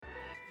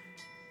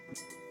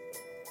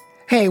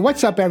Hey,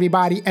 what's up,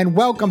 everybody, and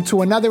welcome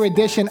to another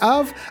edition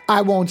of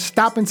I Won't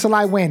Stop Until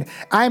I Win.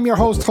 I am your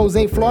host,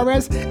 Jose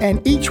Flores,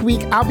 and each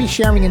week I'll be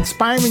sharing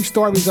inspiring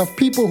stories of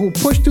people who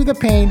push through the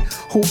pain,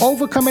 who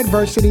overcome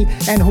adversity,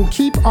 and who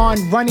keep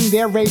on running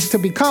their race to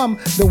become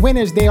the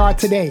winners they are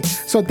today.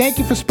 So thank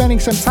you for spending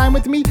some time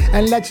with me,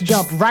 and let's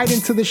jump right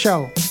into the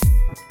show.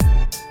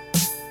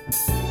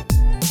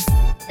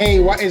 Hey,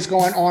 what is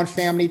going on,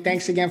 family?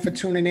 Thanks again for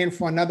tuning in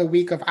for another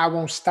week of I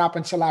Won't Stop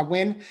Until I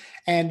Win.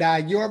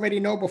 And you already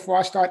know, before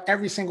I start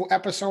every single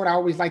episode, I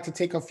always like to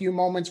take a few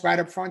moments right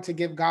up front to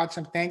give God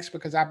some thanks,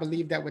 because I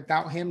believe that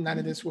without him, none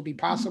of this will be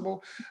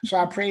possible. So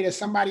I pray that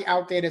somebody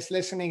out there that's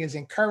listening is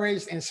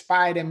encouraged,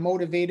 inspired, and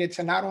motivated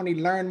to not only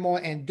learn more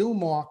and do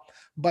more,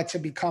 but to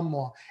become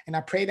more. And I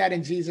pray that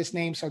in Jesus'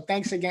 name. So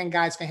thanks again,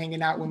 guys, for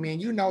hanging out with me.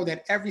 And you know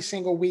that every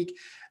single week,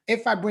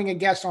 if I bring a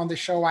guest on the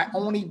show, I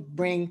only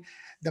bring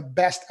the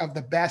best of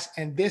the best.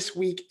 And this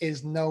week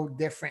is no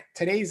different.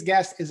 Today's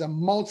guest is a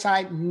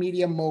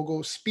multimedia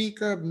mogul,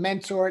 speaker,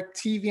 mentor,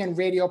 TV and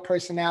radio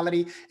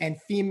personality,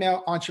 and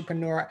female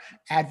entrepreneur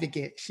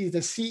advocate. She's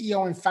the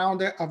CEO and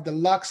founder of the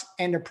Lux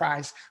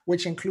Enterprise,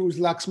 which includes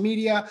Lux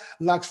Media,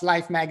 Lux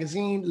Life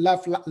Magazine,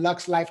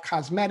 Lux Life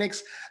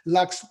Cosmetics,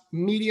 Lux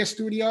Media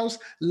Studios,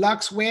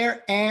 Lux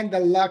Wear, and the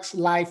Lux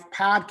Life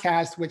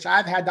Podcast, which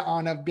I've had the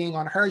honor of being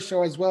on her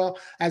show as well.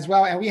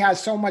 And we had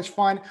so much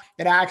fun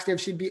that I asked her if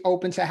she'd be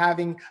open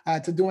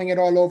to doing it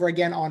all over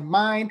again on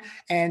mine.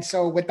 And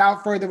so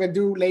without further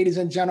ado, ladies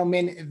and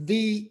gentlemen,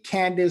 the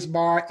Candice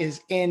Barr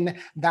is in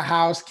the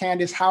house.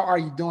 Candice, how are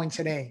you doing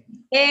today?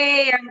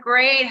 Hey, I'm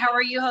great. How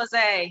are you,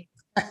 Jose?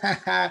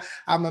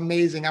 I'm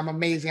amazing.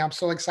 I'm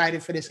so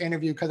excited for this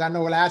interview because I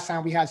know last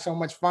time we had so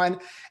much fun,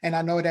 and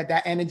I know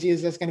that energy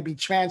is just going to be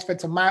transferred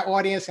to my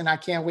audience. And I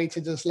can't wait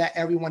to just let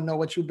everyone know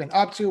what you've been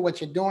up to,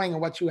 what you're doing, and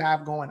what you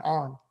have going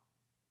on.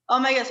 Oh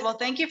my gosh. Well,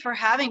 thank you for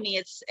having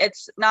me.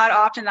 It's not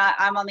often that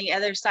I'm on the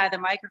other side of the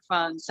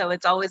microphone. So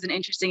it's always an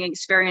interesting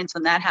experience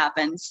when that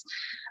happens.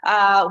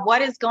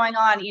 What is going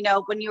on? You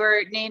know, when you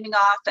were naming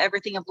off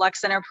everything of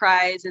Lux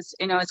Enterprise,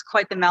 it's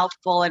quite the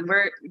mouthful. And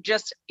we're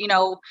just,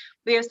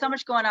 we have so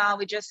much going on.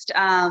 We just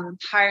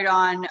hired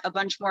on a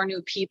bunch more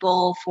new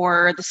people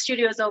for the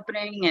studio's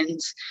opening, and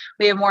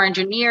we have more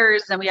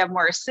engineers and we have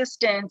more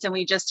assistants, and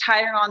we just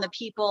hire on the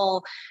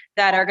people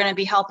that are going to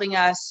be helping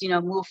us,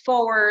 move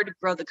forward,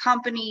 grow the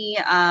company,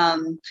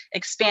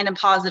 expand in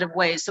positive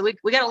ways. So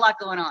we got a lot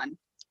going on.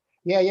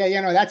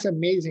 Yeah. No, that's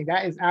amazing.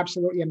 That is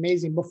absolutely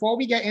amazing. Before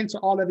we get into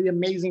all of the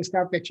amazing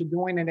stuff that you're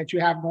doing and that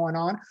you have going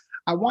on,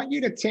 I want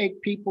you to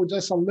take people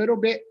just a little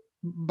bit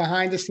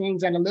behind the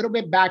scenes and a little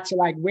bit back to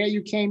like where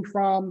you came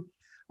from.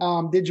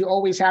 Did you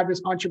always have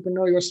this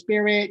entrepreneurial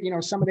spirit?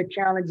 Some of the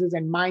challenges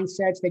and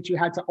mindsets that you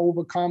had to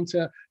overcome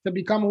to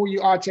become who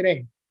you are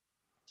today.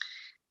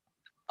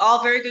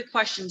 All very good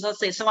questions. Let's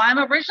see. So I'm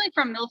originally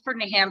from Milford,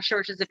 New Hampshire,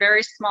 which is a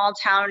very small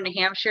town in New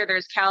Hampshire.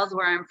 There's cows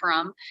where I'm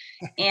from.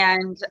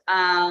 And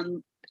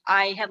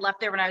I had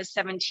left there when I was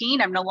 17.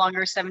 I'm no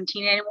longer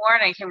 17 anymore.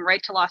 And I came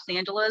right to Los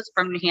Angeles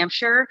from New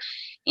Hampshire.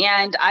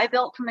 And I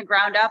built from the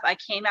ground up. I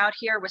came out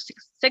here with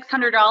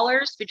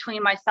 $600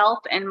 between myself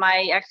and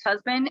my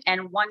ex-husband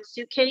and one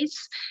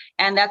suitcase.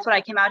 And that's what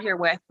I came out here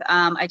with.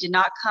 I did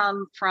not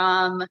come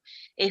from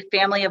a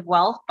family of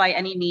wealth by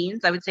any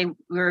means. I would say we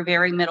were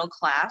very middle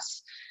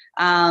class.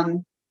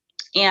 And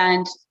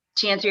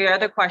to answer your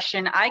other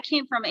question, I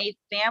came from a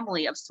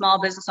family of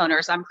small business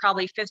owners. I'm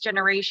probably fifth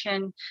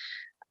generation.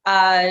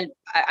 I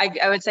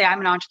would say I'm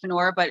an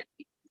entrepreneur, but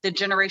the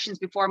generations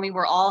before me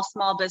were all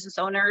small business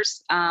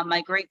owners.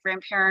 My great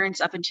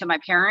grandparents up into my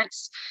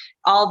parents,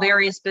 all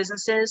various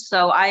businesses.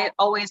 So I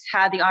always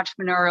had the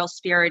entrepreneurial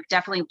spirit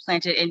definitely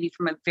planted in me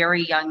from a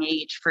very young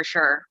age, for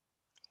sure.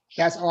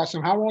 That's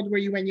awesome. How old were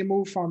you when you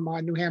moved from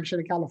New Hampshire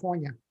to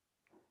California?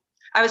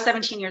 I was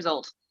 17 years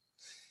old.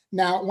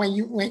 Now, when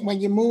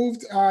you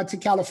moved to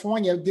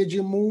California, did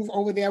you move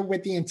over there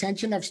with the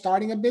intention of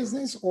starting a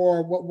business,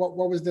 or what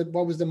was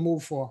the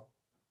move for?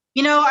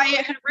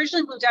 I had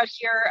originally moved out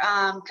here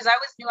because I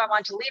always knew I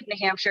wanted to leave New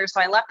Hampshire, so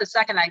I left the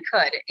second I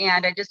could,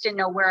 and I just didn't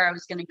know where I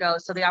was going to go.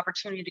 So the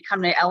opportunity to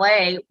come to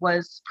LA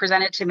was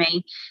presented to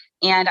me,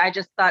 and I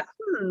just thought,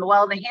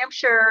 well, New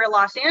Hampshire,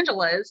 Los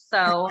Angeles.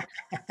 So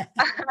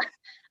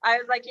I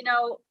was like,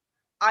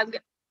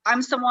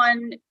 I'm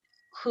someone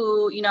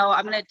who,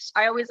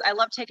 I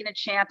love taking a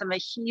chance. I'm a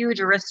huge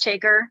risk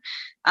taker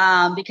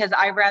because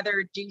I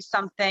rather do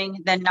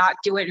something than not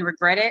do it and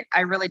regret it.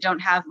 I really don't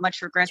have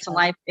much regrets in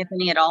life, if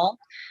any at all.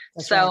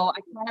 That's so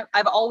right.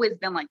 I've always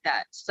been like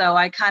that. So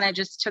I kind of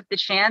just took the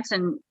chance,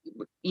 and,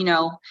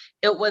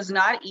 it was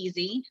not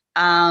easy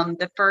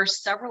the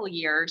first several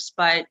years,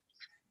 but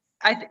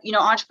to be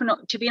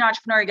an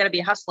entrepreneur, you got to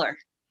be a hustler.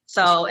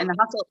 So, and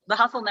the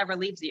hustle never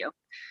leaves you.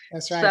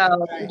 That's right.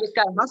 So you just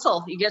got to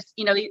hustle. You just,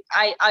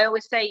 I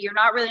always say you're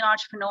not really an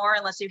entrepreneur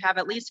unless you have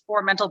at least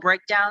 4 mental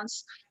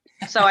breakdowns.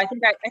 So I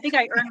think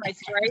I earned my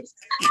stripes.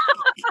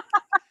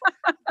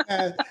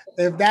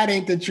 If that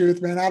ain't the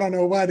truth, man, I don't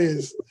know what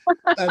is.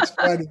 That's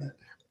funny.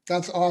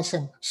 That's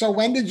awesome. So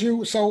when did you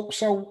when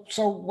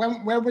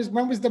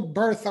was the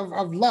birth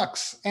of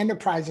Lux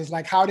Enterprises?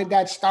 Like how did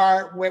that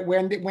start?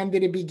 When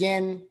did it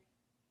begin?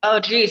 Oh,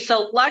 geez.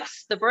 So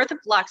Lux, the birth of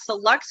Lux. So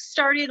Lux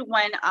started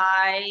when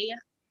I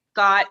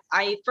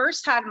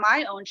first had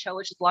my own show,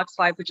 which is Lux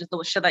Live, which is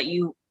the show that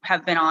you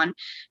have been on.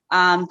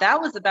 That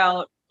was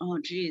about, oh,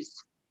 geez,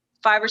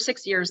 5 or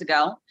 6 years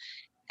ago.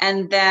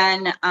 And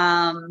then,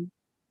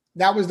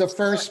 That was the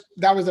first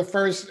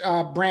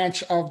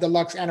branch of the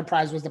Lux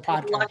Enterprise was the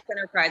podcast. Lux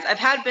Enterprise. I've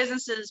had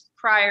businesses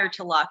prior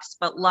to Lux,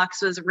 but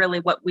Lux was really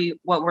what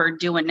we're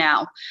doing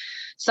now.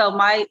 So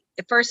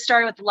it first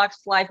started with Lux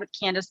Life with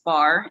Candace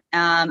Barr,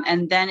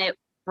 and then it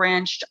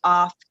branched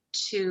off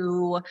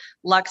to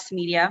Lux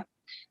Media.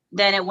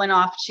 Then it went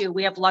off to,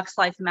 we have Lux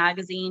Life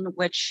magazine,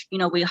 which,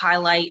 we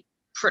highlight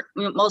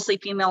mostly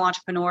female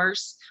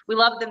entrepreneurs. We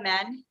love the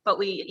men, but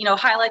we,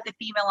 highlight the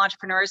female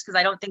entrepreneurs because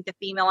I don't think the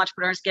female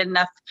entrepreneurs get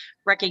enough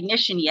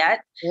recognition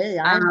yet. Hey,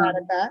 I'm mad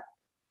at that.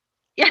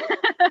 Yeah,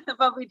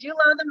 but we do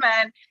love the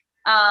men.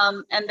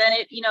 And then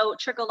it,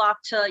 trickled off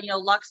to,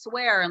 Lux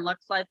Wear and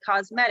Lux Life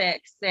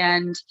Cosmetics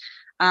and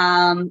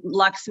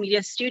Lux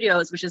Media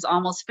Studios, which is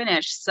almost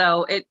finished.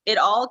 So it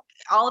all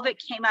of it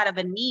came out of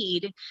a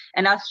need,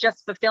 and us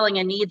just fulfilling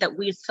a need that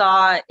we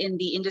saw in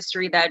the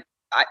industry that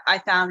I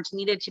found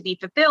needed to be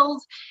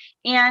fulfilled.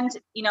 And,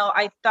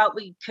 I thought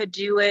we could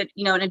do it,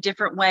 in a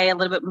different way, a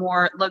little bit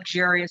more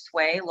luxurious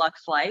way,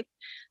 Lux Life,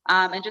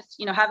 and just,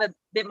 have a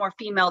bit more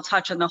female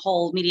touch on the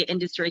whole media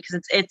industry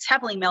because it's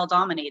heavily male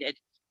dominated,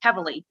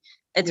 heavily.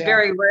 It's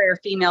very rare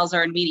females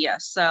are in media.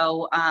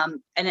 So,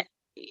 and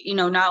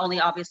not only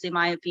obviously am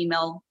I a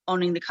female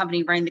owning the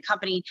company, running the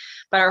company,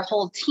 but our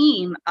whole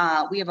team,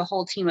 we have a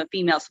whole team of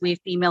females. We have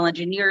female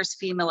engineers,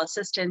 female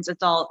assistants.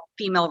 It's all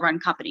female run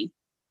company.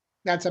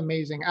 That's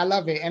amazing. I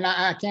love it. And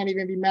I can't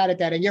even be mad at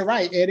that. And you're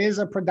right. It is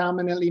a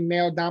predominantly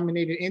male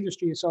dominated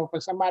industry. So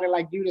for somebody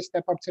like you to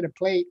step up to the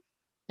plate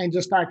and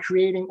just start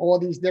creating all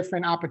these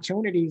different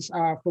opportunities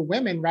for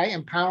women, right?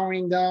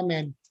 Empowering them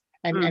and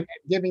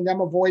giving them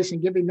a voice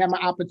and giving them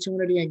an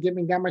opportunity and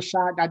giving them a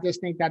shot. I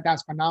just think that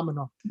that's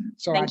phenomenal.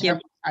 So Thank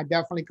you. I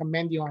definitely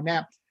commend you on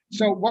that.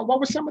 So what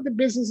were some of the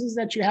businesses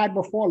that you had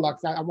before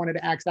Lux? I wanted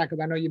to ask that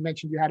because I know you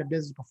mentioned you had a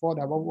business before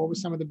that. What were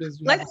some of the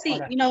businesses? Let's see.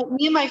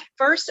 Me and my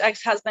first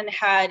ex-husband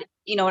had,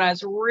 when I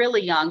was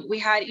really young, we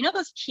had,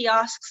 those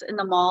kiosks in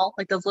the mall,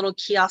 like those little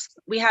kiosks.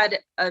 We had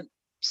a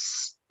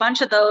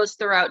bunch of those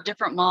throughout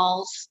different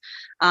malls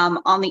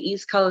on the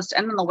East Coast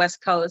and on the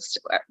West Coast.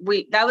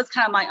 That was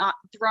kind of my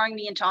throwing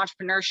me into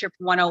entrepreneurship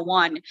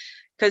 101.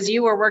 Because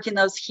you were working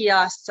those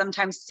kiosks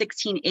sometimes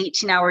 16,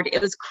 18 hours. It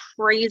was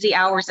crazy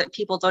hours that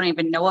people don't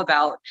even know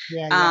about.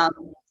 Yeah.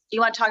 You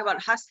want to talk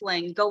about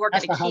hustling, go work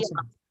at a kiosk.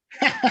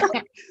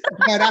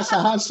 No, that's a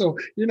hustle.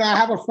 I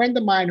have a friend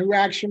of mine who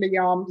actually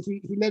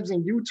he lives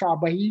in Utah,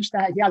 but he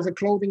has a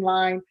clothing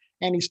line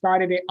and he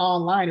started it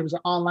online. It was an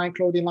online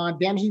clothing line.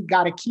 Then he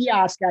got a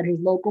kiosk at his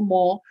local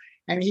mall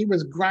and he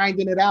was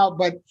grinding it out,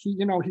 but he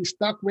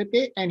stuck with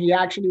it and he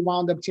actually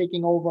wound up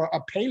taking over a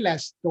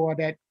Payless store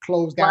that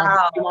closed down.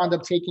 Wow. He wound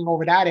up taking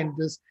over that and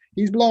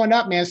he's blowing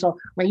up, man. So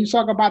when you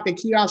talk about the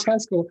kiosk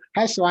hustle,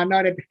 I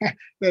know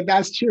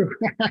that's true.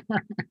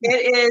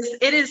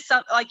 It is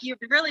something like it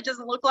really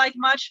doesn't look like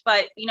much,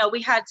 but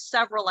we had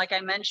several, like I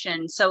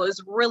mentioned. So it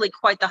was really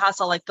quite the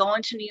hustle, like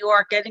going to New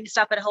York, getting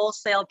stuff at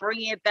wholesale,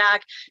 bringing it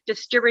back,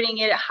 distributing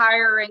it,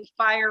 hiring,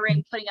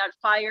 firing, putting out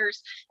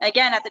fires.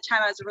 Again, at the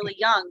time I was really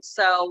young.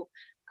 So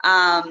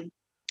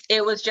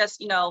it was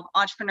just,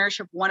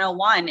 entrepreneurship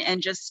 101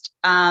 and just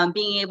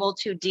being able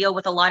to deal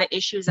with a lot of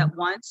issues at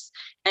once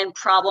and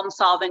problem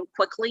solving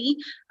quickly.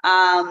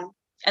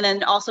 And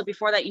then also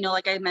before that,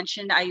 like I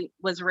mentioned, I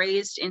was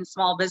raised in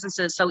small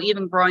businesses. So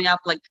even growing up,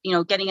 like,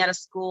 getting out of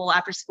school,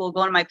 after school,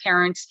 going to my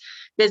parents'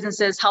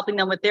 businesses, helping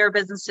them with their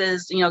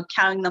businesses,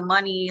 counting the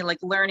money, like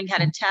learning how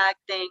to tag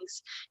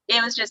things.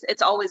 It was just,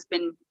 it's always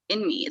been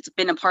in me. It's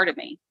been a part of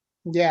me.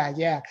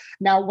 Yeah.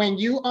 Now, when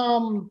you,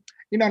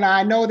 now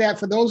I know that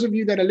for those of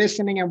you that are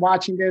listening and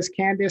watching this,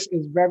 Candace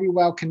is very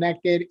well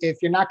connected. If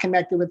you're not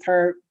connected with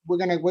her, we're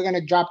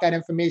gonna drop that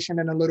information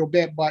in a little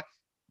bit, but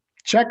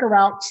check her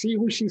out, see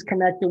who she's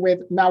connected with.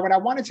 Now, what I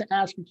wanted to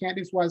ask you,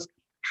 Candace, was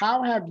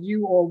how have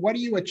you, or what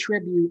do you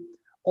attribute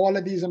all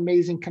of these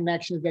amazing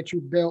connections that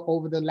you've built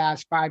over the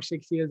last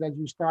 5-6 years as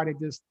you started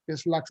this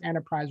Lux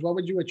Enterprise? What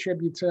would you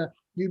attribute to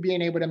you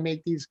being able to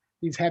make these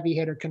heavy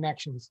hitter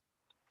connections?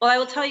 Well, I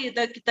will tell you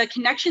the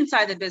connection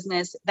side of the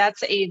business,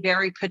 that's a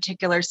very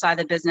particular side of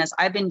the business.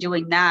 I've been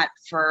doing that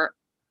for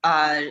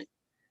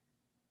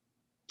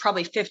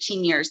probably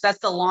 15 years. That's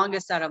the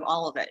longest out of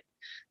all of it.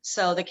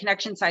 So the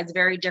connection side is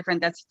very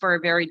different. That's for a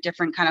very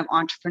different kind of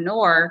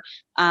entrepreneur.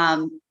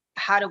 What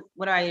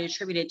do I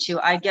attribute it to?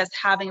 I guess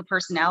having a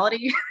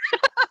personality,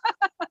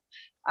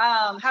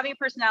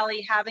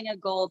 having a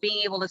goal,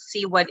 being able to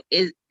see what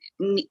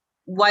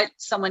what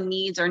someone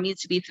needs or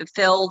needs to be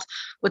fulfilled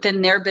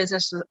within their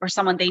business or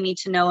someone they need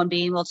to know, and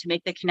being able to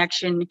make the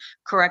connection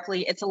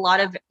correctly. It's a lot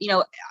of,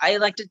 I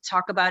like to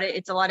talk about it.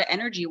 It's a lot of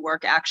energy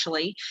work,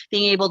 actually,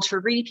 being able to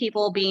read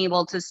people, being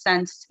able to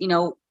sense,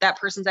 that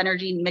person's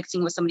energy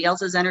mixing with somebody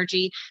else's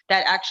energy.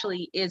 That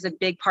actually is a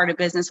big part of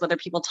business, whether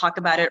people talk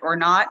about it or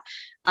not.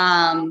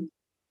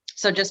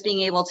 So just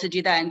being able to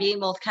do that and being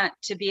able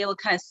to be able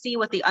to kind of see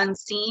what the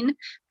unseen,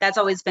 that's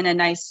always been a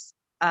nice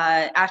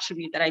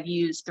attribute that I've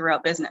used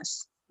throughout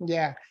business.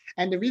 Yeah.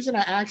 And the reason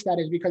I ask that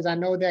is because I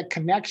know that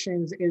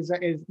connections is,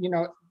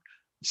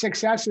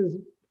 success is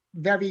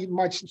very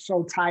much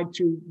so tied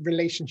to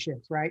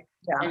relationships, right?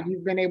 Yeah. And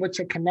you've been able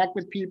to connect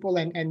with people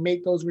and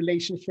make those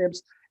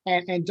relationships.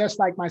 And just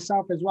like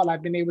myself as well,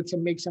 I've been able to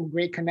make some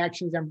great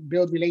connections and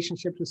build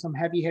relationships with some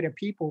heavy hitter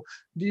people.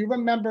 Do you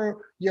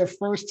remember your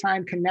first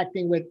time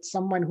connecting with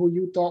someone who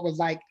you thought was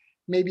like,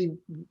 maybe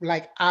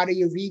like out of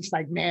your reach,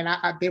 like, man,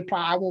 I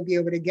won't be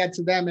able to get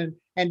to them,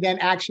 and then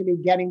actually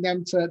getting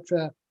them to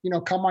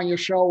come on your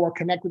show or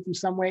connect with you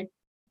some way?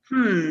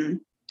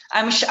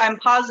 I'm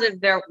positive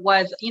there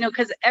was,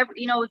 because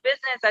with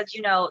business, as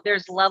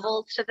there's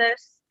levels to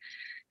this.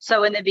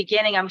 So in the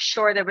beginning, I'm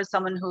sure there was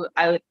someone who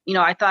I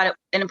thought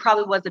and it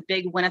probably was a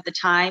big win at the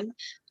time.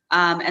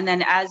 And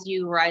then as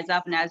you rise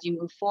up and as you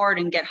move forward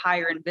and get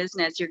higher in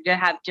business, you're going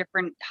to have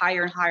different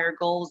higher and higher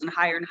goals and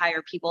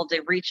higher people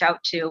to reach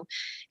out to,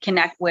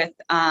 connect with,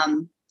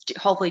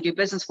 hopefully do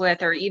business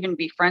with, or even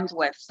be friends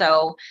with.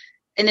 So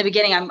in the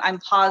beginning, I'm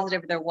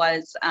positive there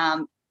was, I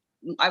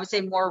would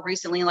say more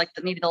recently, like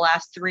maybe the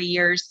last 3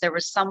 years, there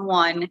was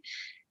someone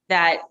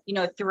that,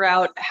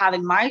 throughout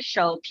having my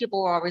show,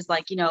 people were always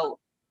like,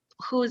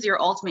 who's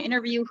your ultimate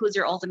interview? Who's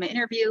your ultimate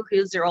interview?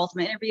 Who's your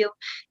ultimate interview?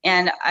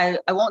 And I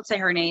won't say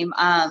her name,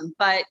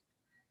 but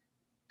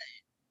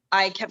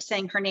I kept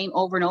saying her name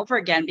over and over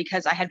again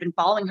because I had been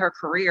following her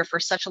career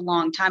for such a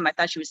long time. I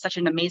thought she was such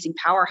an amazing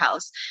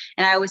powerhouse.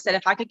 And I always said,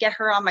 if I could get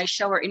her on my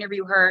show or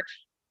interview her,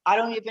 I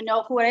don't even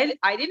know who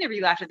I'd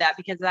interview after that,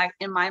 because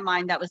in my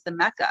mind, that was the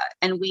Mecca.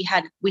 And we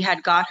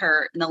had got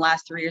her in the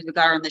last 3 years. We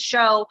got her on the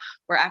show.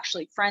 We're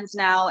actually friends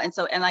now. And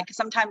like,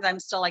 sometimes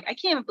I'm still like, I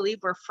can't even believe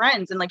we're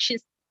friends. And like,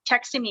 she's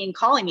texting me and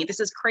calling me. This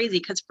is crazy,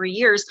 because for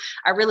years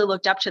I really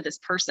looked up to this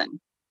person.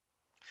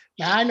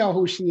 Now I know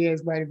who she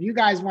is, but if you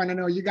guys want to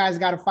know, you guys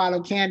got to follow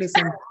Candace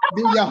and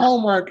do your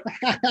homework.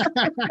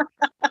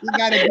 You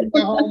got to do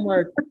your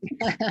homework.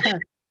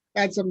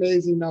 That's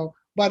amazing, though.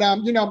 But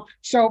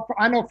so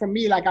I know for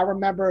me, like I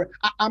remember,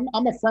 I'm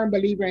a firm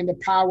believer in the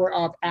power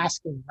of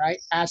asking,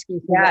 right?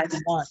 Asking for what you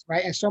want,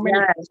 right? And so many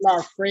people are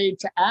afraid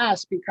to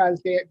ask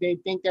because they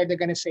think that they're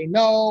going to say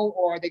no,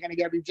 or they're going to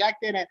get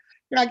rejected. And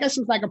I guess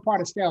it's like a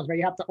part of sales, right?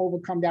 You have to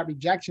overcome that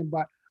rejection.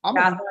 But I'm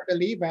a firm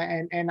believer,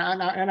 and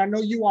I know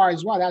you are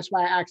as well. That's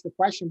why I asked the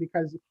question,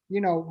 because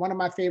one of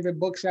my favorite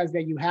books says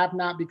that you have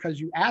not because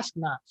you ask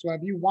not. So if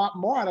you want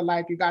more out of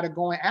life, you got to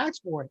go and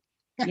ask for it.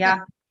 Yeah.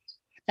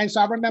 And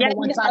so I remember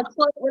one time.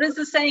 What is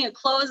the saying? A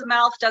closed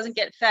mouth doesn't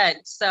get fed.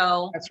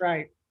 So that's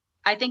right.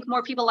 I think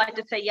more people like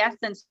to say yes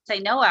than say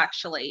no,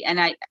 actually.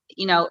 And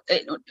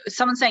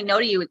someone saying no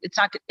to you,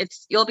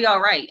 you'll be all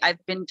right.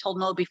 I've been told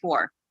no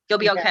before. You'll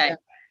be okay.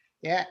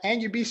 Yeah.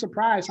 And you'd be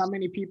surprised how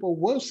many people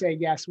will say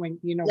yes when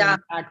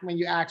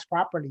you ask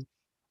properly.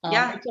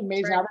 It's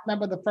amazing. Right. I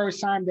remember the first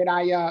time that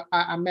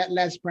I met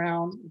Les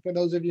Brown. For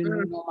those of you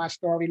who know my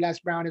story, Les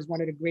Brown is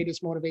one of the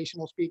greatest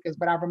motivational speakers.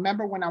 But I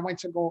remember when I went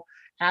to go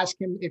ask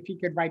him if he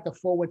could write the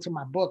foreword to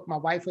my book, my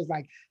wife was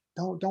like,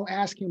 don't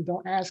ask him.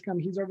 Don't ask him.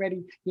 He's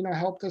already,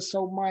 helped us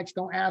so much.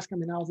 Don't ask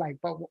him. And I was like,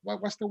 but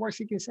what's the worst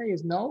he can say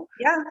is no?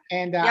 Yeah.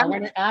 And I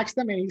went and asked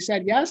him and he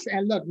said yes.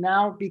 And look,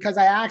 now because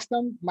I asked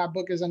him, my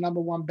book is a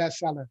 #1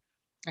 bestseller.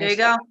 There you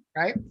go.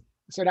 Right.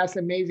 So that's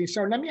amazing.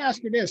 So let me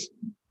ask you this.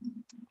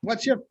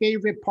 What's your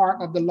favorite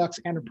part of the Lux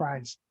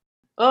Enterprise?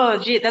 Oh,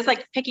 gee, that's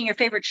like picking your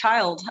favorite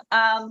child.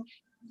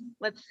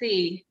 Let's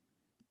see.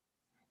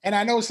 And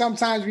I know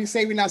sometimes we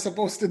say we're not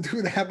supposed to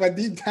do that, but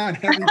deep down,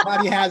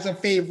 everybody has a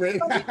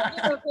favorite.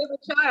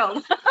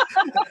 Child.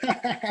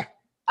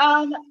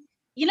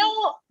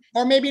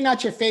 Or maybe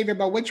not your favorite,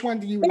 but which one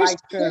do you like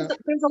to?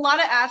 There's a lot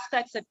of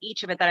aspects of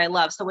each of it that I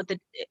love. So with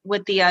the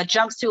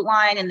jumpsuit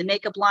line and the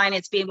makeup line,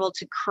 it's being able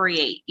to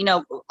create.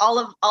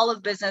 All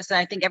of business, and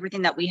I think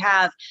everything that we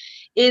have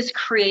is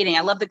creating.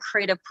 I love the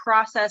creative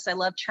process. I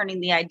love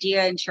turning the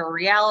idea into a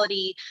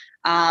reality.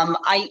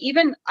 I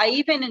even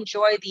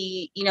enjoy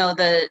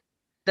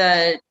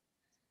the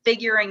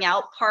figuring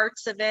out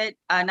parts of it,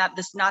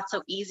 not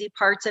so easy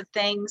parts of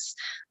things.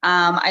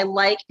 I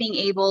like being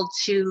able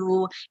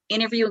to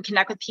interview and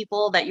connect with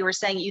people that you were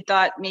saying you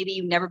thought maybe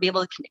you'd never be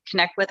able to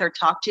connect with or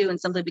talk to, and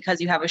simply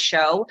because you have a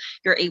show,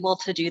 you're able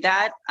to do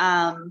that.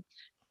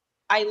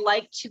 I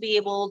like to be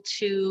able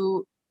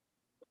to,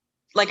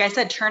 like I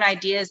said, turn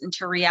ideas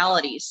into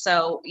reality.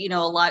 So,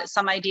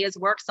 some ideas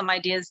work, some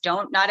ideas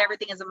don't. Not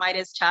everything is a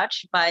Midas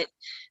touch, but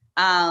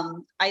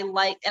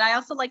I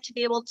also like to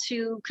be able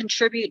to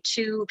contribute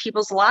to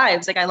people's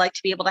lives. Like I like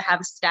to be able to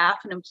have staff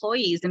and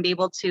employees and be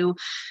able to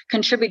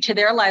contribute to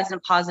their lives in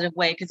a positive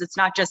way, because it's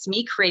not just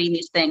me creating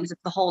these things,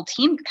 it's the whole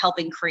team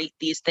helping create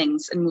these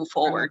things and move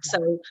forward.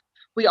 So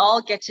we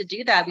all get to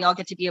do that. We all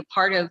get to be a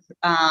part of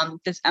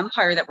this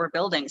empire that we're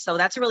building. So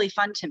that's really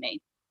fun to me.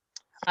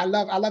 I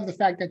love the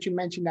fact that you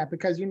mentioned that,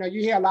 because you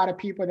hear a lot of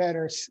people that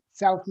are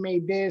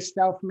self-made this,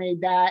 self-made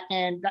that,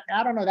 and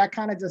I don't know, that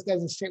kind of just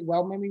doesn't sit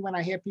well with me when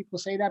I hear people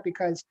say that,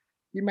 because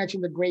you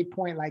mentioned a great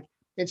point. Like,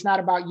 it's not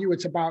about you,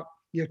 it's about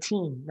your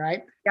team,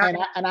 right? Yeah.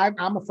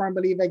 I'm a firm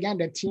believer, again,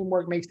 that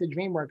teamwork makes the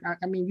dream work.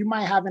 I mean, you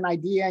might have an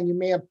idea and you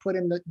may have put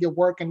in your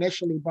work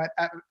initially, but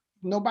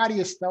nobody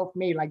is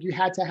self-made. Like, you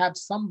had to have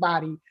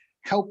somebody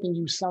helping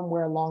you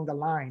somewhere along the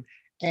line.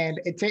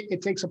 And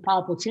it takes a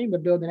powerful team to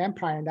build an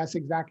empire, and that's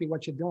exactly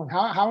what you're doing.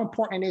 How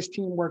important is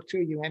teamwork to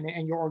you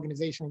and your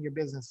organization and your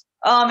business?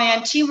 Oh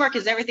man, teamwork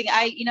is everything.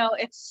 I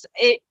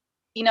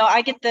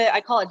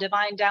call it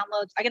divine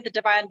downloads. I get the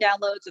divine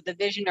downloads of the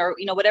vision, or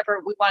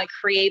whatever we want to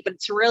create, but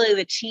it's really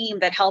the team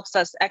that helps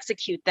us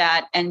execute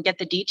that and get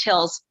the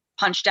details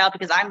punched out,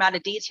 because I'm not a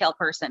detail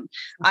person.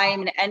 I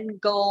am an end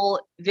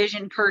goal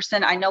vision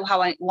person. I know how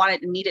I want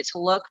it and need it to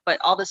look, but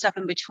all the stuff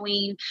in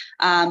between,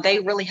 they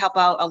really help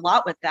out a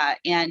lot with that.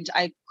 And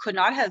I could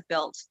not have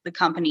built the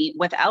company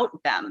without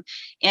them.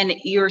 And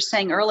you were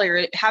saying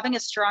earlier, having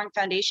a strong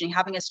foundation,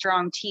 having a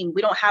strong team.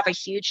 We don't have a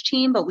huge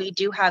team, but we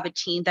do have a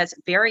team that's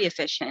very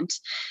efficient,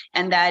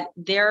 and that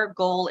their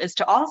goal is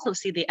to also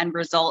see the end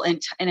result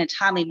in a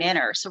timely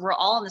manner. So we're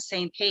all on the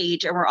same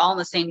page and we're all on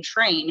the same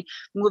train,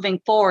 moving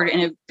forward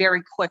in a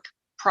very quick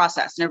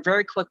process, in a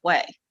very quick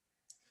way.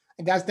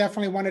 And that's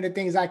definitely one of the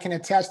things I can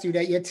attest to,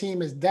 that your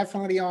team is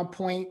definitely on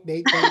point.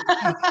 They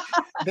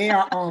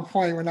are on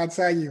point when I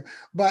tell you.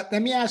 But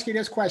let me ask you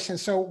this question.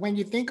 So when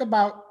you think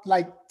about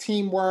like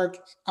teamwork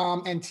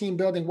and team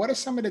building, what are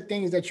some of the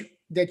things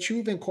that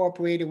you've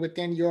incorporated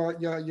within your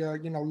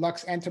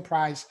Lux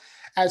Enterprise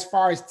as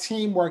far as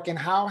teamwork, and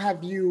how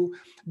have you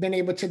been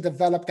able to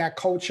develop that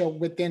culture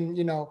within,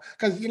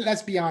 because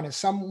let's be honest,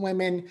 some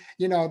women,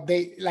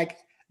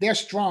 they're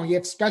strong,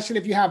 especially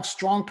if you have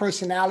strong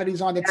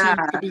personalities on the team.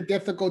 It can be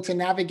difficult to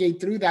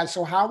navigate through that.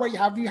 So how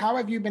have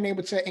you been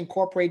able to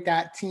incorporate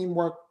that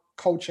teamwork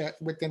culture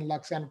within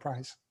Lux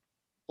Enterprise?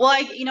 Well,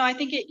 I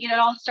think it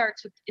all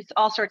starts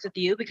with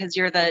you, because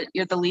you're the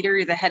leader,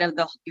 you're the head of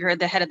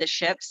the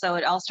ship. So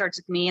it all starts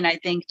with me. And I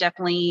think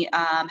definitely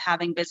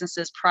having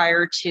businesses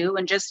prior to,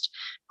 and just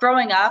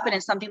growing up, and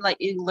it's something like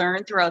you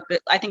learn throughout.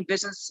 I think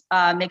business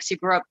makes you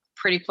grow up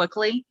pretty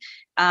quickly,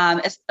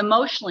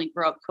 emotionally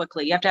grow up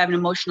quickly. You have to have an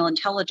emotional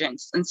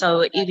intelligence. And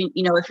so even,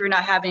 if you're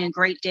not having a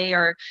great day,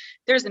 or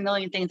there's a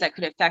million things that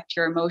could affect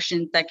your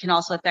emotions that can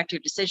also affect your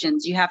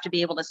decisions, you have to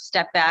be able to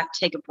step back,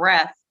 take a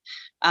breath.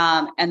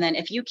 And then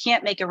if you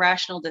can't make a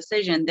rational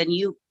decision, then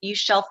you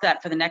shelf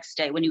that for the next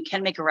day when you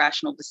can make a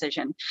rational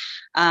decision.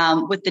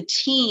 With the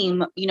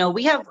team,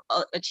 we have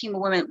a team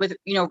of women with,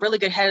 really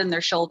good head on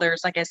their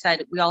shoulders. Like I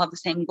said, we all have the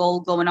same goal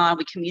going on.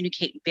 We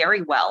communicate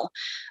very well.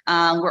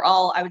 We're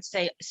all, I would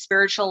say,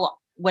 spiritual,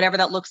 whatever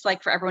that looks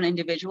like for everyone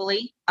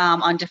individually,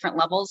 on different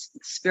levels.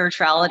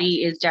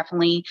 Spirituality is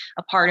definitely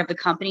a part of the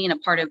company and a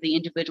part of the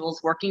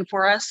individuals working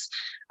for us.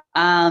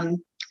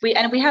 We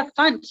have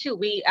fun too.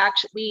 We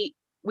actually,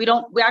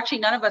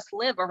 none of us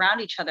live around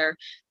each other,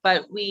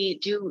 but we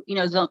do,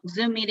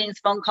 Zoom meetings,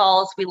 phone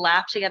calls. We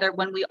laugh together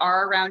when we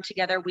are around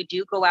together. We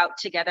do go out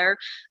together.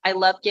 I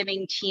love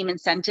giving team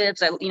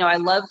incentives.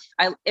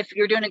 If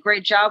you're doing a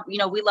great job,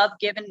 we love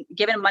giving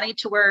money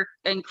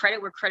and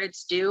credit where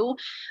credit's due.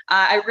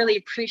 I really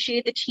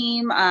appreciate the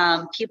team.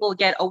 People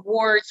get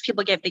awards,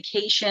 people get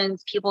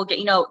vacations, people get,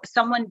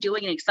 someone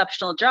doing an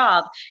exceptional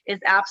job is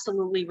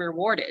absolutely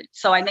rewarded.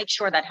 So I make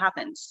sure that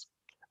happens.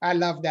 I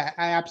love that.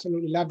 I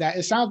absolutely love that.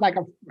 It sounds like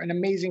an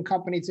amazing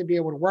company to be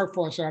able to work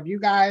for. So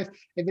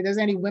if there's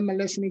any women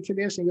listening to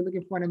this and you're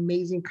looking for an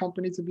amazing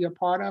company to be a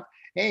part of,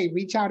 hey,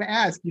 reach out and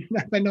ask. You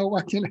never know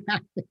what can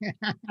happen.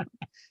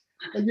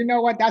 But you know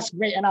what? That's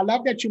great. And I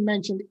love that you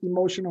mentioned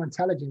emotional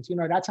intelligence.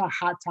 That's a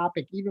hot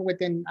topic,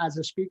 even as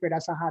a speaker,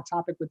 that's a hot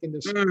topic within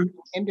the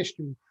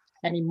industry.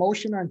 And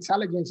emotional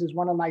intelligence is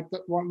one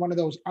of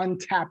those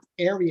untapped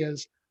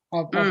areas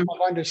of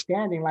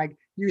understanding. Like,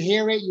 you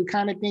hear it, you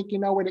kind of think you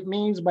know what it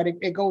means, but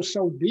it goes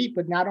so deep.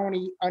 But not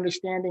only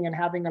understanding and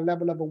having a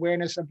level of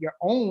awareness of your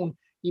own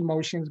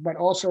emotions, but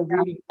also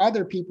reading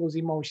other people's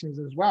emotions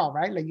as well,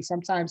 right? Like,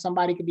 sometimes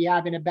somebody could be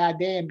having a bad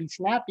day and be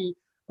snappy,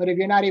 but if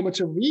you're not able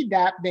to read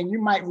that, then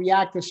you might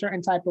react a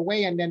certain type of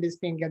way, and then this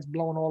thing gets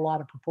blown all out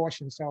of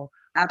proportion. So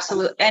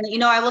absolutely. And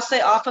I will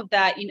say off of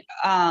that,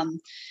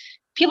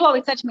 people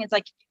always said to me, it's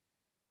like,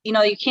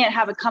 you can't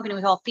have a company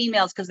with all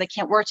females because they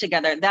can't work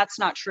together. That's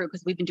not true,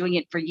 because we've been doing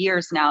it for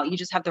years now. You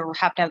just have to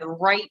have the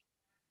right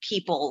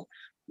people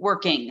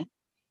working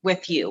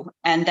with you,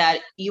 and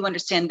that you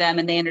understand them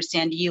and they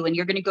understand you, and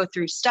you're going to go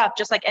through stuff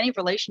just like any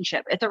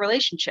relationship. It's a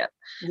relationship,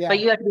 but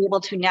you have to be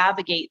able to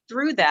navigate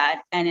through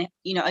that. And,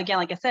 again,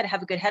 like I said,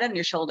 have a good head on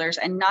your shoulders,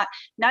 and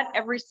not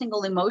every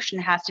single emotion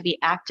has to be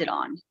acted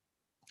on.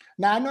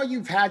 Now, I know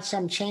you've had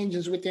some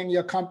changes within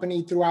your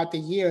company throughout the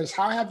years.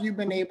 How have you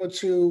been able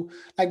to,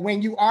 like,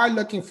 when you are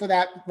looking for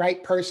that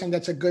right person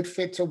that's a good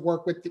fit to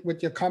work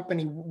with your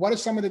company, what are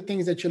some of the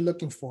things that you're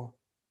looking for?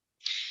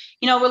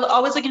 We're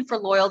always looking for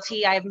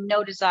loyalty. I have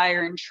no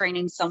desire in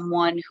training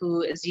someone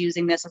who is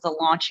using this as a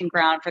launching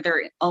ground for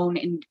their own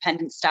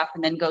independent stuff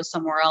and then go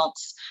somewhere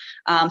else.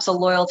 So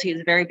loyalty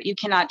is you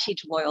cannot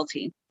teach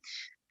loyalty.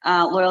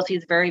 Loyalty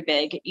is very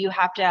big. You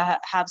have to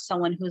have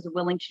someone who's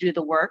willing to do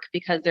the work,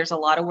 because there's a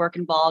lot of work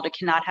involved. It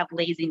cannot have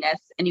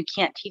laziness, and you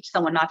can't teach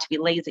someone not to be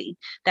lazy.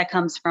 That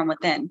comes from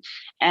within.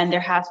 And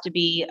there has to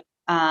be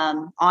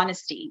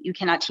honesty. You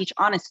cannot teach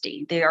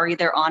honesty. They are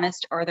either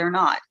honest or they're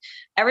not.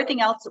 Everything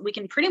else we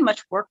can pretty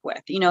much work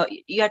with. You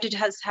have to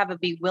just have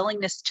a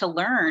willingness to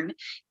learn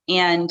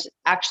and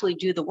actually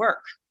do the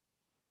work.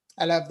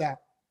 I love that.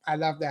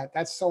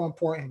 That's so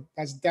important.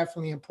 That's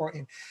definitely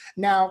important.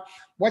 Now,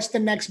 what's the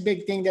next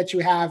big thing that you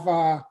have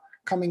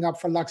coming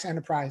up for Lux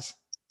Enterprise?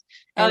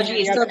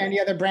 Any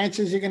other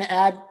branches you're going to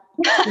add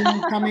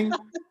coming?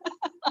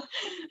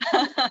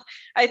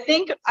 I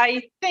think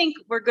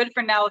we're good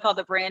for now with all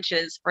the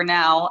branches for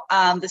now.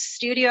 The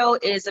studio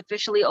is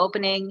officially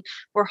opening.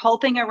 We're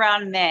hoping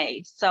around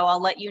May. So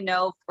I'll let you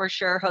know for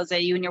sure, Jose.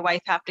 You and your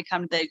wife have to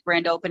come to the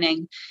grand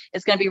opening.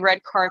 It's going to be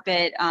red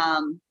carpet.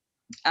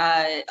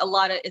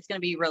 It's going to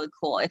be really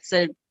cool. It's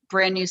a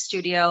brand new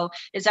studio.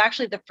 It's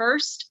actually the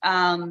first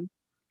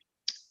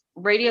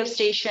radio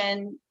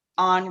station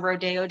on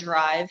Rodeo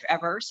Drive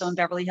ever. So in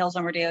Beverly Hills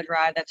on Rodeo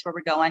Drive, that's where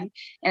we're going.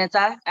 And it's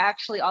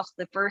actually also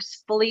the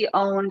first fully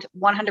owned,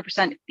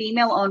 100%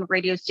 female owned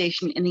radio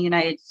station in the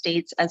United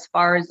States, as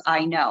far as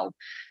I know.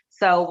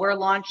 So we're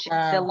launching.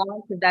 The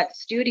launch of that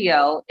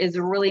studio is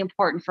really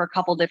important for a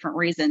couple different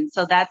reasons.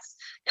 So that's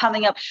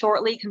coming up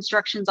shortly.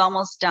 Construction's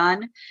almost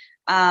done.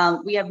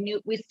 We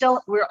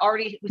still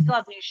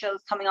have new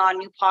shows coming on,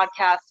 new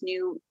podcasts,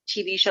 new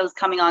TV shows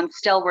coming on.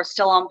 We're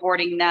still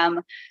onboarding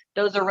them.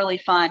 Those are really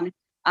fun.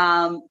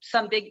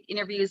 Some big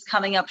interviews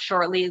coming up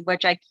shortly,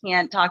 which I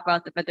can't talk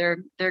about, but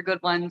they're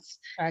good ones.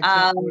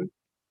 Doing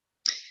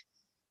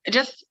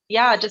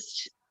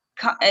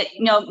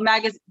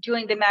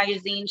the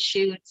magazine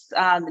shoots,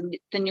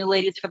 the new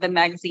ladies for the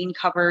magazine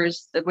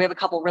covers. We have a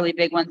couple really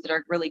big ones that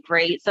are really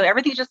great. So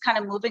everything's just kind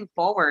of moving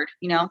forward,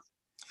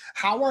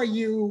 How are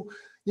you,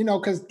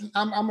 because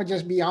I'm gonna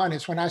just be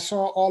honest, when I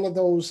saw all of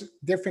those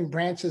different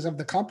branches of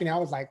the company, I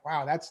was like,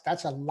 wow,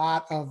 that's a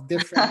lot of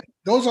different,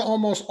 those are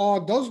almost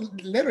all,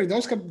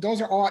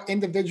 those are all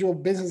individual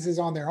businesses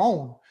on their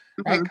own,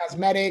 right? Mm-hmm.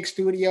 Cosmetic,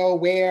 studio,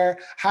 wear.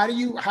 How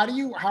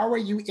are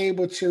you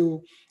able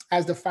to,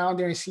 as the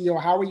founder and CEO,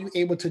 how are you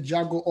able to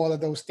juggle all of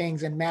those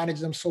things and manage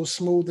them so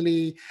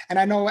smoothly? And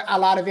I know a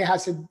lot of it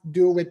has to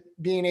do with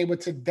being able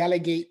to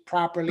delegate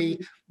properly,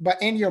 mm-hmm.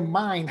 but in your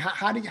mind,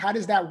 how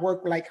does that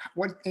work? Like,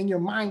 what in your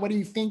mind, what are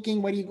you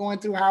thinking? What are you going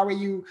through? How are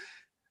you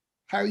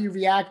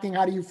reacting?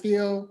 How do you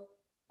feel?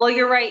 Well,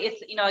 you're right.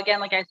 It's,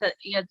 again, like I said,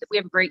 we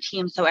have a great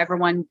team. So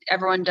everyone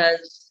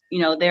does,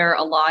 their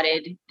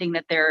allotted thing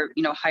that they're,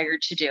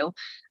 hired to do.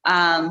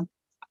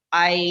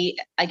 I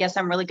guess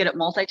I'm really good at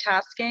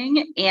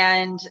multitasking,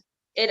 and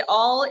it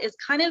all is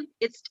I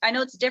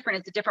know it's different.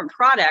 It's a different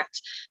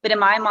product, but in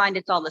my mind,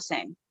 it's all the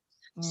same.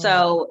 Mm.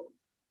 So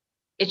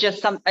it's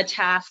just a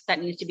task that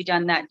needs to be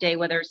done that day,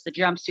 whether it's the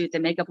jumpsuit, the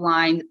makeup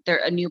line,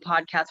 a new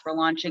podcast we're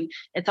launching.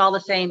 It's all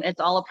the same.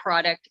 It's all a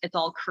product. It's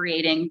all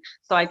creating.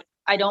 So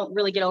I don't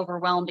really get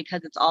overwhelmed,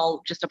 because it's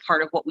all just a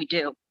part of what we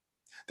do.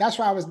 That's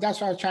what I was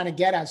trying to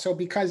get at. So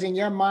because in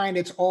your mind,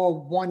 it's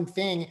all one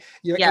thing,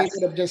 you're able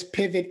to just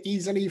pivot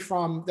easily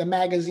from the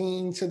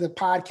magazine to the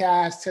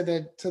podcast, to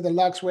the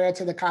Luxwear,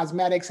 to the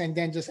cosmetics, and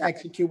then just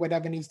execute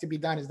whatever needs to be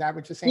done. Is that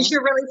what you're saying? You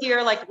should really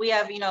hear, like, we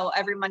have,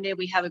 every Monday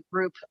we have a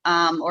group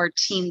or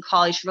team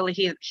call. You should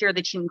really hear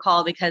the team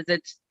call, because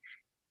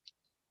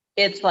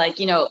it's like,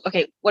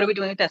 okay, what are we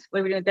doing with this? What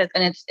are we doing with this?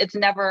 And it's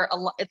never,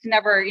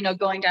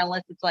 going down a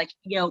list. It's like,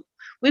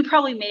 we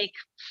probably make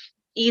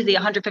easy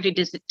 150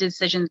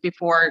 decisions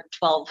before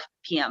 12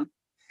 p.m.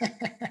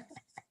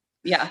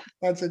 Yeah.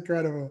 That's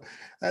incredible.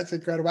 I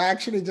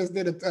actually just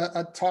did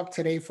a talk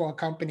today for a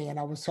company, and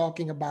I was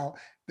talking about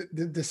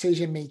the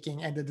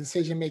decision-making and the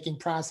decision-making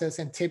process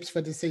and tips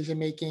for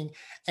decision-making.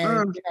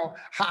 And,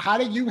 how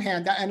do you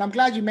handle, and I'm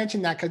glad you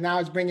mentioned that, because now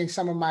it's bringing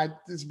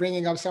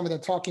up some of the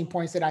talking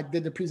points that I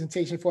did the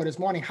presentation for this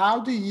morning. How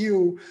do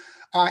you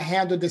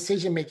handle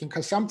decision-making?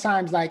 Because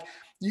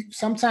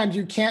sometimes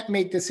you can't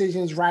make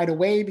decisions right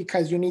away,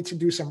 because you need to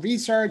do some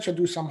research or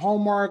do some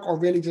homework or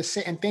really just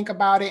sit and think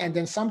about it. And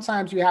then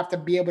sometimes you have to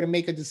be able to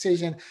make a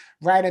decision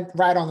right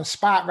on the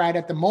spot, right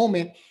at the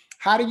moment.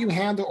 How do you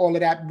handle all of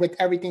that with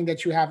everything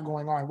that you have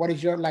going on? What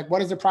is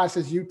the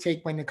process you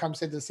take when it comes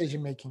to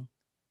decision making?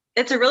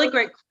 It's a really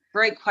great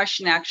Great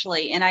question,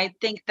 actually. And I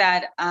think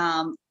that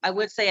I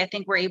would say I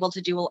think we're able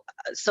to do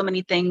so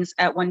many things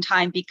at one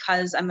time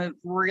because I'm a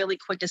really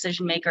quick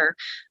decision maker.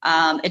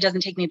 It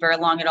doesn't take me very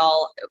long at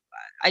all.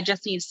 I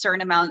just need a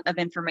certain amount of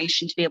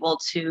information to be able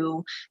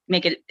to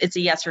make it, it's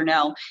a yes or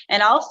no.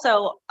 And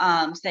also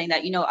saying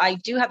that, I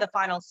do have the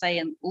final say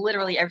in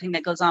literally everything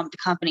that goes on with the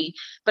company,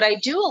 but I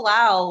do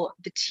allow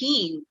the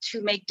team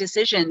to make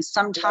decisions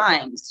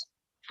sometimes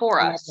for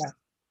I love us. that.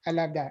 I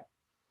love that.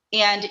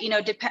 And,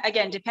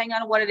 again, depending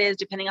on what it is,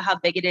 depending on how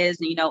big it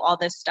is, and, all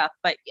this stuff,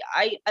 but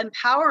I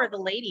empower the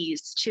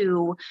ladies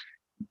to,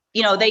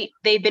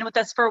 they've been with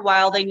us for a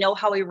while. They know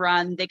how we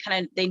run.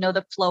 They know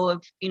the flow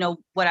of,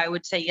 what I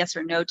would say yes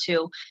or no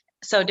to.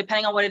 So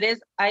depending on what it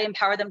is, I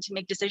empower them to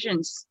make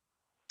decisions.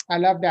 I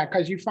love that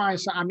because you find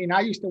so. I mean,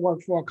 I used to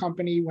work for a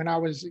company when I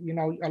was,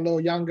 a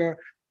little younger,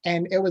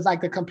 and it was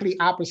like the complete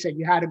opposite.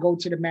 You had to go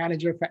to the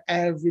manager for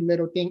every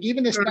little thing,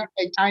 even the stuff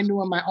that I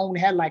knew in my own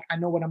head, like I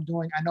know what I'm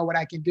doing, I know what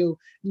I can do.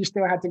 You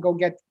still had to go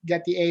get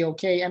the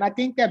A-OK. And I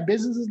think that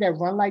businesses that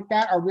run like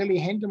that are really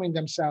hindering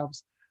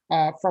themselves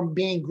from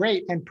being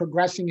great and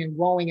progressing and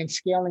growing and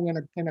scaling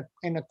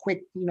in a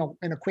quick,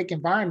 in a quick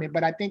environment.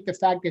 But I think the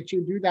fact that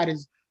you do that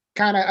is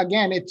kind of,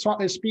 again, it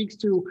speaks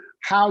to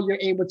how you're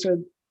able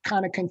to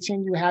kind of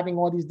continue having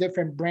all these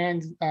different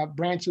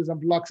branches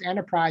of Lux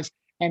Enterprise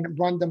and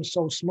run them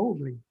so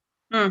smoothly.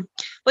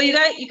 Well, you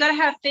got to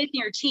have faith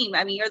in your team.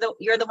 I mean,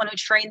 you're the one who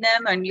trained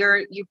them, and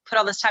you put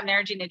all this time and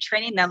energy into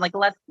training them. Like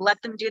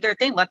let them do their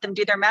thing, let them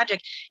do their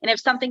magic. And if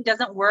something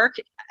doesn't work,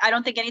 I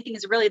don't think anything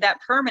is really that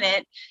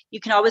permanent.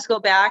 You can always go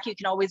back. You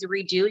can always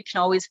redo. You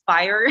can always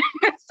fire.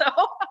 So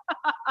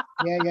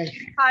yeah.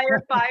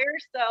 Hire, fire.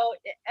 So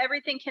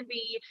everything can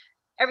be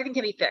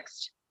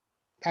fixed.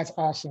 That's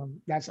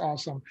awesome. That's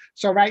awesome.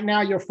 So right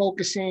now you're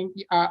focusing,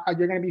 you're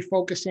going to be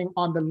focusing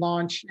on the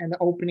launch and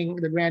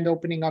the grand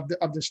opening of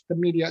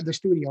the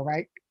studio,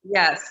 right?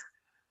 Yes.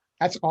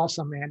 That's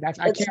awesome, man. It's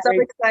so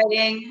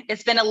exciting.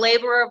 It's been a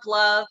labor of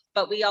love,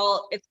 but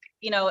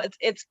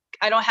it's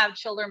I don't have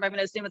children, but I'm going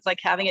to assume it's like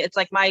it's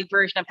like my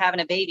version of having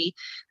a baby.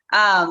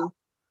 The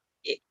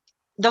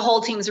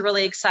whole team's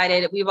really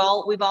excited. We've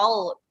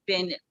all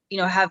been,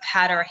 have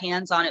had our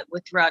hands on it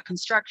throughout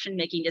construction,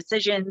 making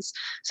decisions.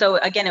 So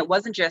again, it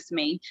wasn't just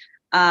me.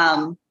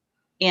 And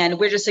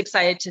we're just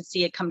excited to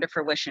see it come to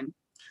fruition.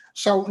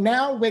 So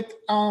now with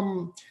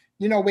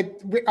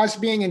us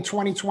being in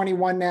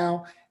 2021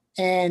 now,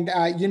 and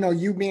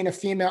you being a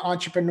female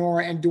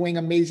entrepreneur and doing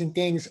amazing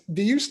things,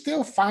 do you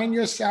still find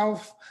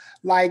yourself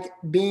like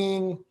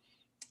being,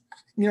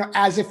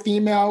 as a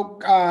female,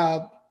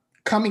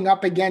 coming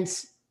up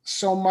against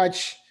so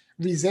much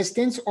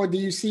resistance, or do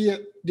you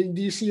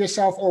see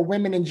yourself or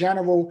women in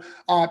general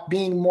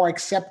being more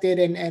accepted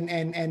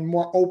and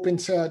more open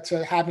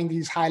to having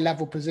these high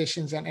level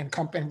positions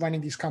and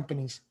running these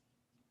companies?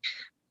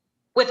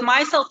 With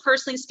myself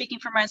personally, speaking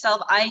for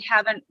myself, I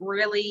haven't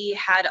really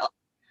had,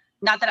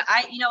 not that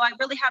I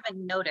really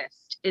haven't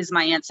noticed is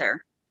my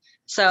answer.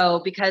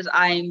 So because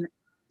I'm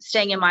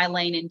staying in my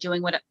lane and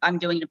doing what I'm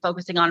doing and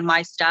focusing on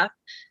my stuff,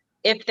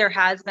 if there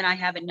has been, I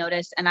haven't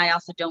noticed, and I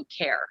also don't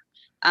care.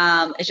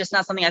 It's just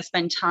not something I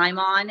spend time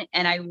on,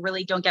 and I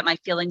really don't get my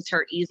feelings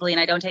hurt easily,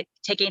 and I don't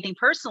take anything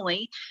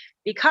personally,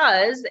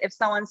 because if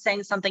someone's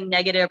saying something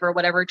negative or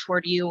whatever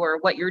toward you or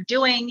what you're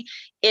doing,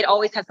 it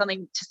always has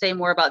something to say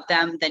more about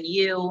them than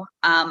you.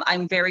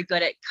 I'm very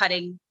good at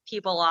cutting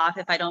people off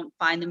if I don't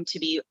find them to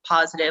be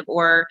positive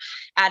or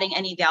adding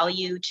any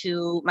value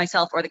to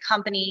myself or the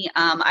company.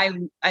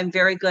 I'm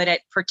very good at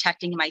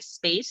protecting my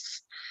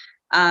space.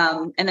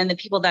 And then the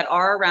people that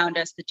are around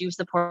us that do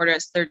support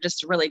us, they're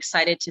just really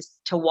excited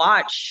to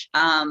watch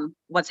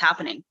what's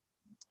happening.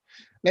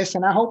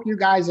 Listen, I hope you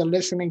guys are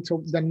listening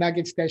to the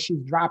nuggets that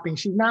she's dropping.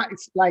 She's not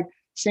like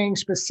saying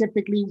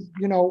specifically,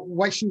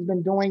 what she's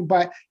been doing,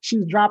 but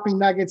she's dropping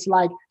nuggets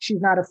like she's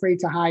not afraid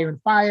to hire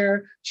and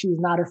fire. She's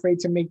not afraid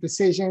to make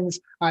decisions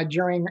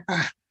during,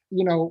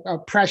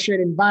 pressured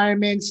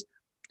environments.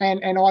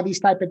 And all these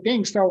type of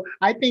things. So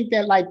I think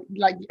that like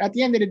at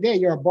the end of the day,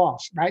 you're a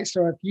boss, right?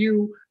 So if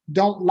you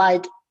don't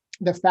like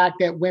the fact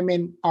that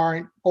women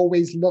aren't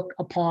always looked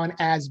upon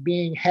as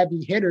being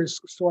heavy hitters,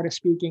 sort of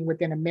speaking,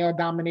 within a male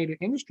dominated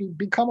industry,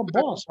 become a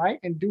boss, right?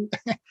 And do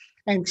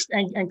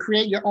and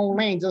create your own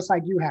lane, just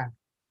like you have.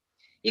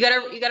 You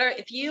gotta,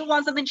 if you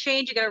want something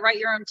changed, you gotta write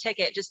your own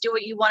ticket. Just do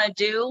what you want to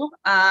do.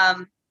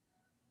 And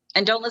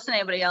don't listen to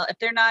anybody else. If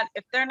they're not,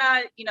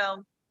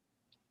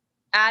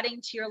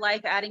 adding to your life,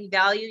 adding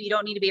value, you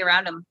don't need to be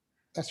around them.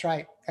 That's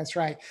right. That's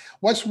right.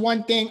 What's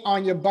one thing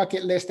on your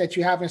bucket list that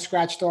you haven't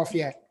scratched off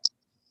yet?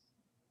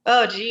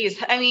 Oh, geez.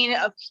 I mean,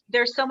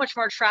 there's so much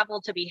more travel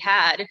to be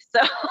had. So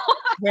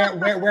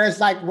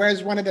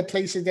where's one of the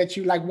places that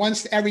you like,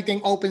 once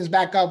everything opens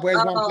back up,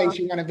 where's one place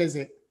you want to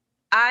visit?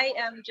 I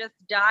am just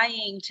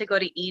dying to go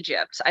to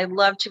Egypt. I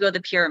love to go to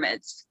the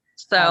pyramids.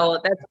 So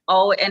that's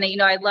and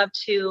I love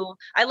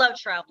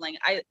traveling.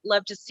 I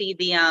love to see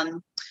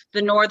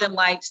the Northern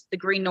Lights, the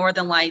green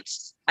Northern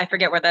Lights. I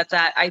forget where that's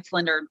at,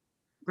 Iceland or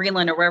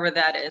Greenland or wherever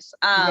that is.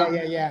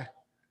 Yeah.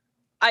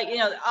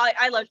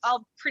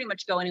 I'll pretty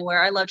much go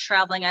anywhere. I love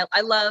traveling.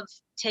 I love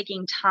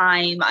taking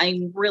time.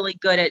 I'm really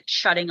good at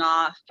shutting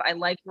off. I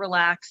like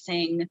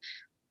relaxing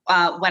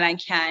when I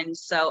can.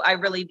 So I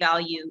really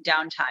value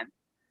downtime.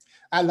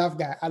 I love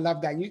that. I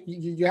love that.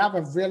 You have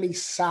a really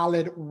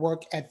solid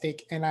work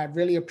ethic, and I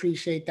really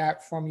appreciate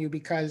that from you,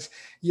 because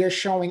you're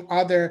showing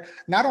other,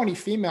 not only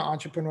female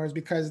entrepreneurs,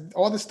 because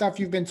all the stuff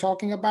you've been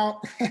talking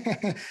about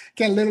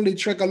can literally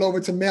trickle over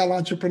to male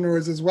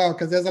entrepreneurs as well,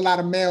 because there's a lot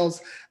of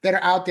males that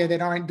are out there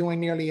that aren't doing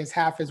nearly as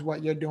half as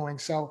what you're doing.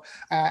 So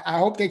I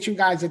hope that you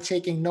guys are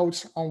taking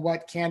notes on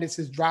what Candace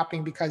is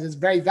dropping, because it's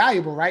very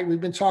valuable, right?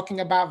 We've been talking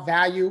about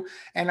value,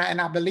 and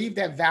I believe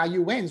that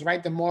value wins,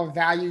 right? The more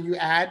value you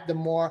add, the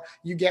more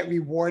you get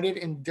rewarded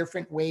in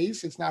different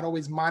ways. It's not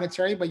always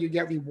monetary, but you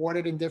get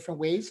rewarded in different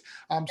ways.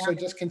 So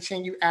just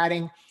continue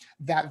adding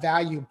that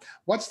value.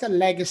 What's the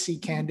legacy,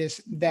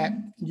 Candace, that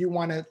you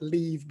want to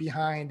leave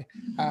behind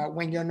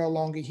when you're no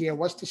longer here?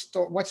 What's the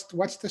story?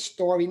 What's the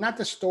story? Not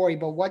the story,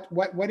 but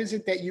what is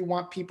it that you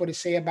want people to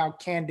say about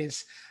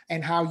Candace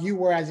and how you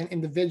were as an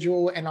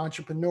individual, an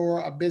entrepreneur,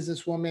 a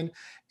businesswoman,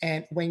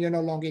 and when you're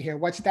no longer here?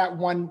 What's that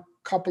one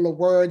couple of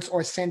words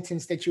or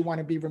sentence that you want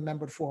to be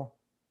remembered for?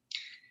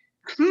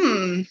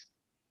 I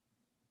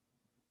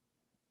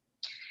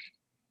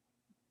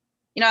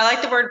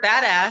like the word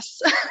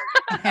badass.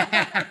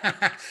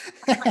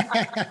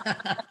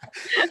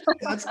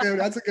 That's good.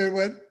 That's a good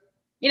one.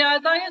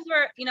 As long as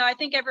we're, I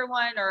think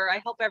everyone, or I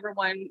hope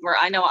everyone, or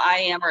I know I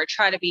am, or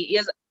try to be,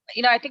 is,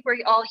 I think we're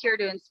all here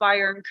to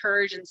inspire,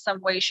 encourage in some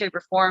way, shape,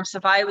 or form. So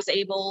if I was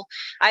able,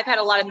 I've had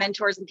a lot of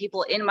mentors and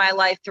people in my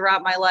life,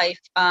 throughout my life,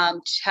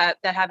 that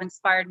have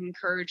inspired and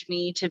encouraged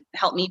me to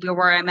help me be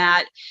where I'm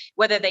at,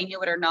 whether they knew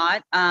it or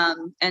not.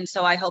 And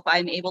so I hope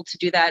I'm able to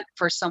do that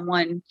for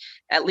someone,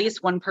 at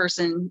least one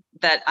person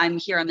that I'm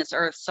here on this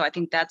earth. So I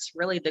think that's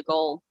really the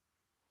goal.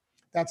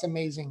 That's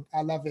amazing.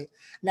 I love it.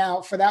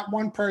 Now, for that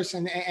one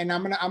person, and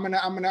I'm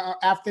gonna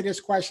after this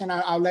question,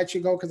 I'll let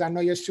you go, because I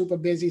know you're super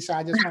busy. So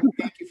I just want to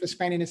thank you for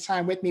spending this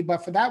time with me.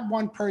 But for that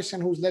one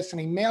person who's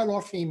listening, male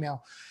or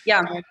female,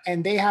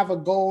 and they have a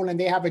goal and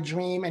they have a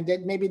dream, and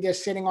maybe they're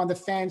sitting on the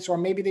fence, or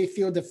maybe they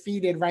feel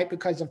defeated, right,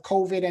 because of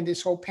COVID and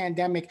this whole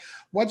pandemic.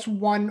 What's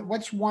one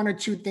or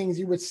two things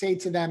you would say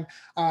to them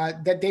so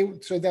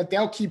that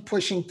they'll keep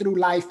pushing through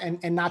life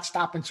and not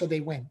stop until they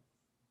win?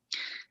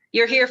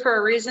 You're here for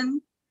a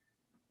reason.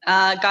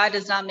 God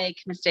does not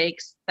make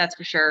mistakes, that's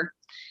for sure.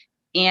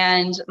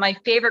 And my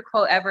favorite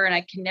quote ever, and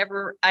I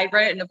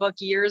read it in a book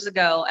years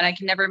ago, and I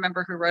can never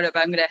remember who wrote it,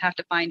 but I'm going to have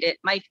to find it.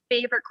 My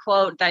favorite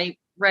quote that I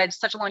read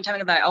such a long time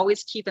ago that I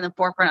always keep in the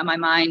forefront of my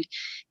mind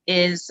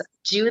is,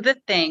 do the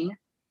thing,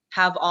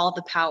 have all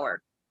the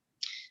power.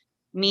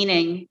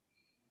 Meaning,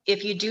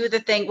 if you do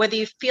the thing, whether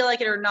you feel like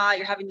it or not,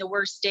 you're having the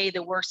worst day,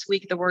 the worst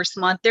week, the worst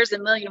month, there's a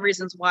million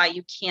reasons why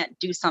you can't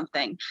do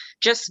something.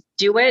 Just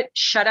do it,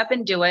 shut up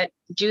and do it.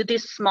 Do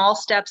these small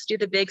steps, do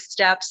the big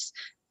steps,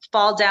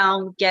 fall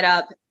down, get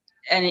up,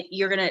 and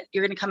you're gonna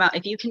come out.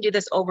 If you can do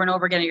this over and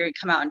over again, you're gonna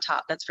come out on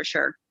top. That's for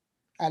sure.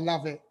 I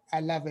love it. I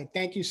love it.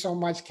 Thank you so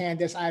much,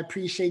 Candace. I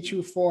appreciate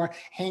you for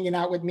hanging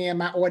out with me and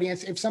my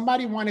audience. If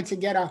somebody wanted to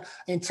get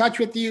in touch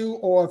with you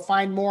or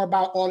find more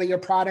about all of your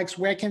products,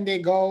 where can they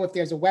go? If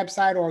there's a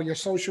website or your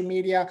social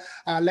media,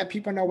 let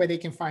people know where they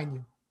can find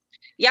you.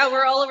 Yeah,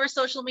 we're all over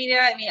social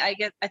media. I mean,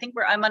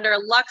 I'm under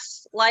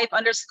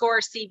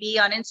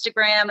luxlife_CV on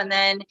Instagram, and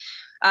then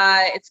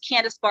it's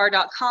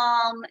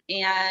CandaceBarr.com,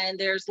 and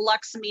there's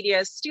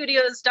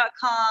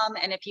luxmediastudios.com.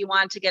 And if you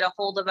want to get a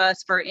hold of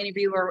us for an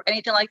interview or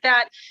anything like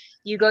that,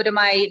 you go to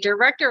my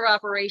director of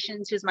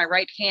operations, who's my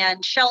right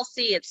hand,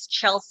 Chelsea. It's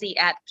Chelsea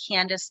at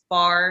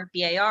CandaceBarr,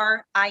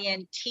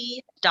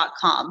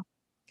 BARINT.com.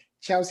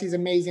 Chelsea's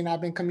amazing. I've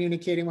been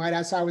communicating with her.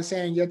 That's why I was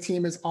saying your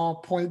team is on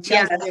point.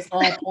 Chelsea is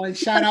on point.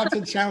 Shout out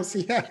to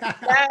Chelsea.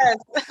 Yes.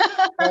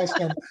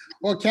 Awesome.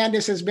 Well,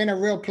 Candace, it's been a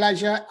real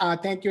pleasure.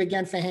 Thank you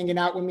again for hanging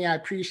out with me. I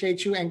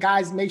appreciate you. And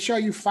guys, make sure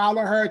you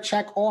follow her,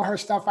 check all her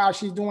stuff out.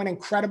 She's doing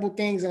incredible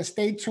things, and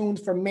stay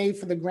tuned for May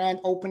for the grand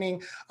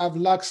opening of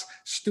Lux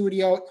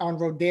Studio on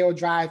Rodeo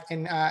Drive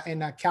in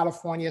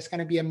California. It's going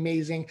to be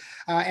amazing.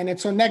 And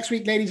until next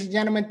week, ladies and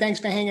gentlemen, thanks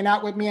for hanging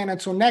out with me. And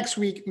until next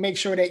week, make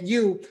sure that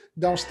you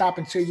don't stop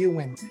until you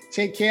win.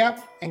 Take care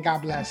and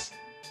God bless.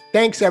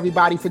 Thanks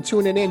everybody for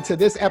tuning in to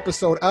this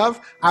episode of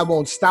I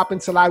Won't Stop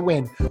Until I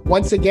Win.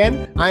 Once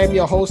again, I am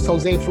your host,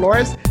 Jose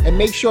Flores, and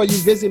make sure you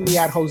visit me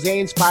at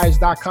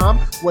joseinspires.com,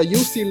 where you'll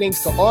see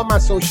links to all my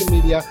social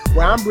media,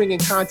 where I'm bringing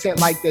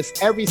content like this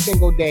every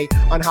single day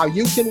on how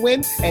you can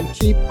win and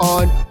keep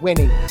on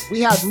winning.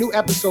 We have new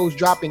episodes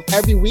dropping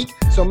every week,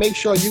 so make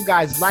sure you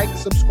guys like,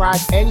 subscribe,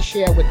 and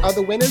share with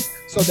other winners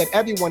so that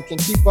everyone can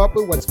keep up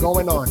with what's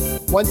going on.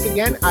 Once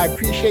again, I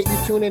appreciate you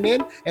tuning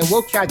in, and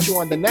we'll catch you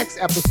on the next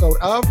episode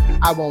of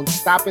I Won't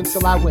Stop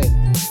Until I Win.